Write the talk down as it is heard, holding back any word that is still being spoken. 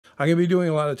I'm going to be doing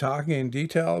a lot of talking in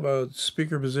detail about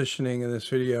speaker positioning in this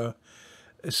video.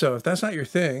 So if that's not your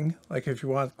thing, like if you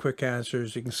want quick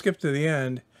answers, you can skip to the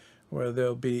end where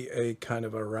there'll be a kind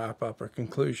of a wrap up or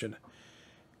conclusion.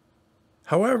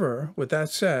 However, with that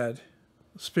said,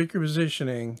 speaker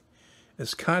positioning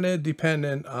is kind of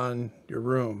dependent on your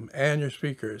room and your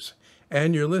speakers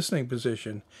and your listening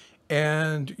position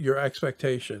and your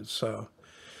expectations. So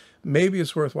maybe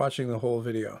it's worth watching the whole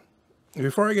video.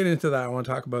 Before I get into that, I want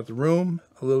to talk about the room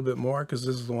a little bit more because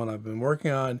this is the one I've been working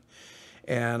on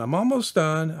and I'm almost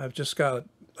done. I've just got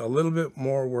a little bit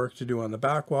more work to do on the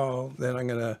back wall. Then I'm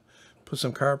going to put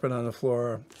some carpet on the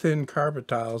floor, thin carpet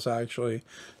tiles actually,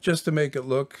 just to make it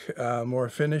look more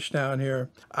finished down here.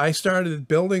 I started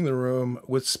building the room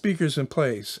with speakers in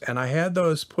place, and I had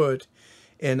those put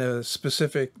in a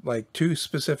specific, like two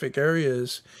specific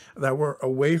areas that were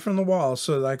away from the walls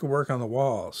so that I could work on the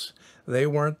walls. They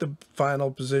weren't the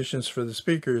final positions for the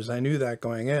speakers. I knew that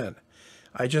going in.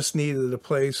 I just needed a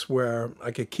place where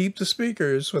I could keep the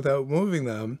speakers without moving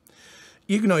them.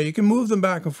 You know, you can move them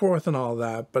back and forth and all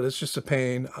that, but it's just a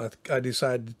pain. I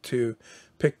decided to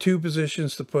pick two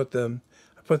positions to put them.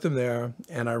 I put them there,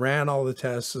 and I ran all the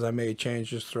tests as I made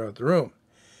changes throughout the room.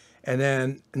 And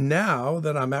then now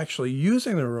that I'm actually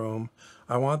using the room,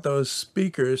 I want those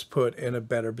speakers put in a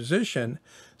better position.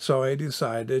 So I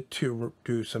decided to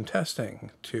do some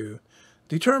testing to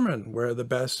determine where the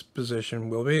best position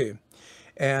will be.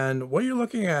 And what you're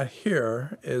looking at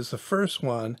here is the first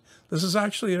one. This is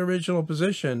actually an original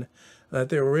position that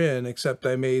they were in, except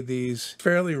I made these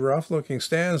fairly rough looking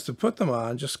stands to put them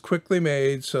on, just quickly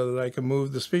made so that I could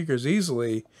move the speakers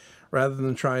easily rather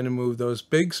than trying to move those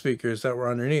big speakers that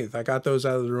were underneath. I got those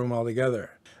out of the room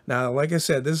altogether. Now, like I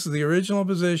said, this is the original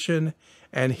position,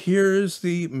 and here's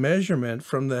the measurement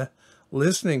from the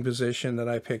listening position that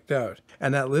I picked out.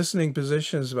 And that listening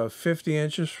position is about 50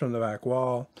 inches from the back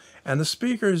wall. And the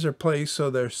speakers are placed so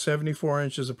they're 74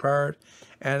 inches apart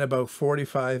and about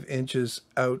 45 inches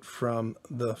out from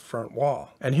the front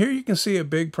wall. And here you can see a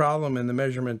big problem in the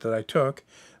measurement that I took.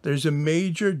 There's a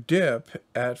major dip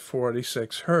at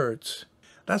 46 hertz.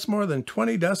 That's more than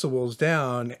 20 decibels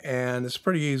down, and it's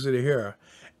pretty easy to hear.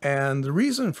 And the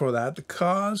reason for that, the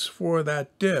cause for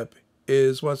that dip,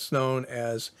 is what's known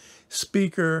as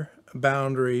speaker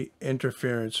boundary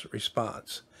interference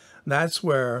response. That's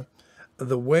where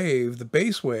the wave, the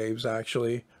bass waves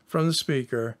actually, from the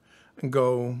speaker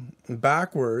go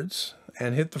backwards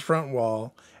and hit the front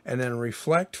wall and then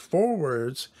reflect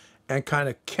forwards and kind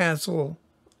of cancel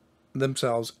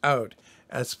themselves out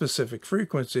at specific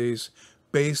frequencies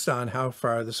based on how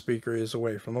far the speaker is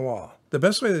away from the wall. The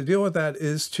best way to deal with that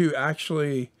is to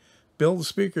actually build the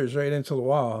speakers right into the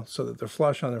wall so that they're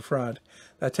flush on the front.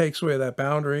 That takes away that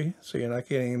boundary, so you're not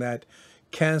getting that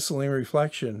canceling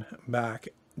reflection back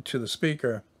to the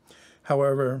speaker.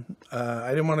 However, I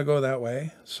didn't want to go that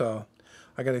way, so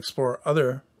I got to explore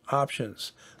other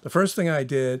options. The first thing I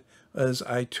did was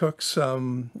I took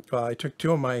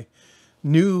two of my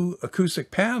new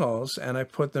acoustic panels and I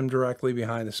put them directly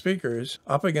behind the speakers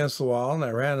up against the wall, and I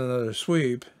ran another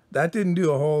sweep. That didn't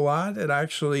do a whole lot. It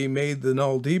actually made the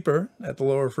null deeper at the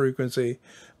lower frequency,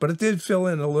 but it did fill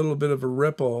in a little bit of a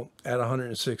ripple at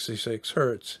 166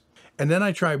 hertz. And then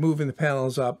I tried moving the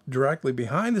panels up directly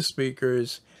behind the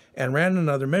speakers and ran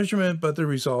another measurement, but the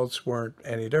results weren't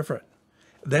any different.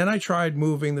 Then I tried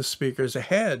moving the speakers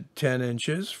ahead 10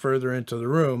 inches further into the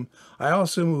room. I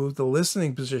also moved the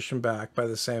listening position back by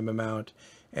the same amount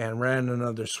and ran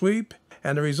another sweep.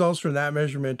 And the results from that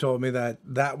measurement told me that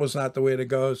that was not the way to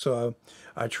go. So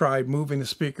I tried moving the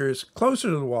speakers closer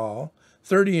to the wall,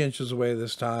 30 inches away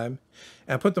this time,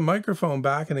 and put the microphone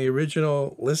back in the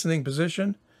original listening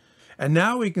position. And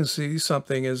now we can see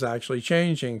something is actually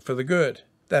changing for the good.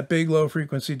 That big low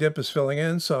frequency dip is filling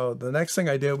in. So the next thing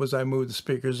I did was I moved the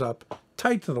speakers up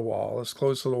tight to the wall, as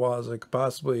close to the wall as I could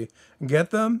possibly get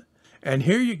them. And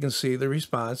here you can see the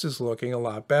response is looking a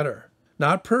lot better.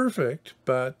 Not perfect,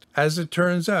 but as it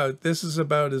turns out, this is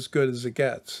about as good as it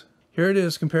gets. Here it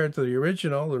is compared to the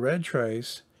original, the red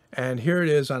trace, and here it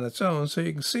is on its own, so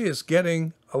you can see it's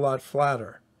getting a lot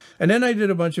flatter. And then I did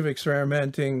a bunch of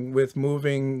experimenting with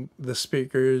moving the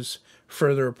speakers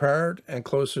further apart and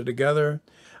closer together,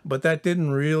 but that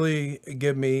didn't really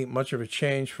give me much of a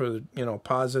change for the,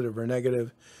 positive or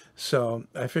negative. So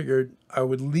I figured I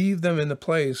would leave them in the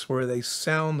place where they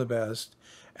sound the best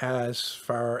as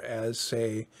far as,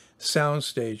 say,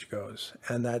 soundstage goes.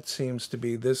 And that seems to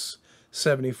be this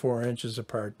 74 inches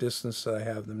apart distance that I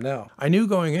have them now. I knew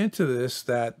going into this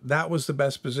that that was the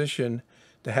best position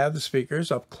to have the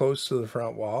speakers up close to the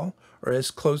front wall, or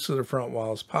as close to the front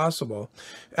wall as possible.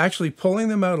 Actually, pulling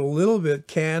them out a little bit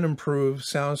can improve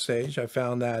soundstage. I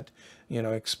found that,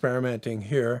 experimenting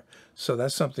here. So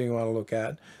that's something you want to look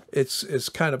at. It's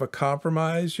kind of a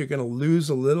compromise. You're going to lose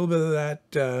a little bit of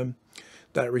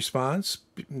that response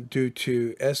due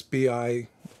to SBIR,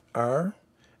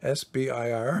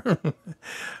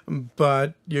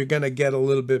 but you're going to get a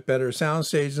little bit better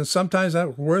soundstage, and sometimes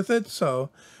that's worth it. So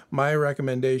my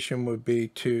recommendation would be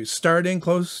to start in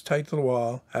close, tight to the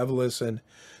wall, have a listen,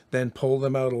 then pull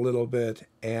them out a little bit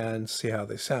and see how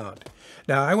they sound.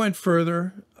 Now, I went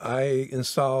further. I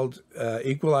installed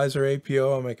equalizer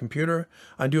APO on my computer.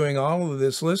 I'm doing all of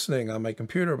this listening on my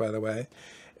computer, by the way.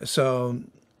 So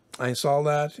I installed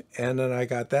that, and then I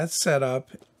got that set up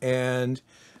and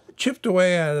chipped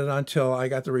away at it until I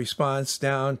got the response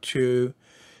down to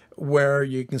where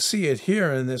you can see it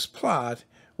here in this plot,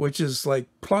 which is like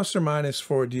plus or minus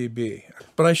 4 dB.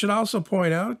 But I should also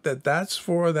point out that that's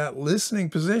for that listening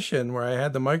position where I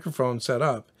had the microphone set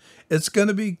up. It's going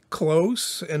to be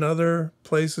close in other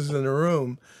places in the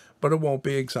room, but it won't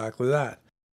be exactly that.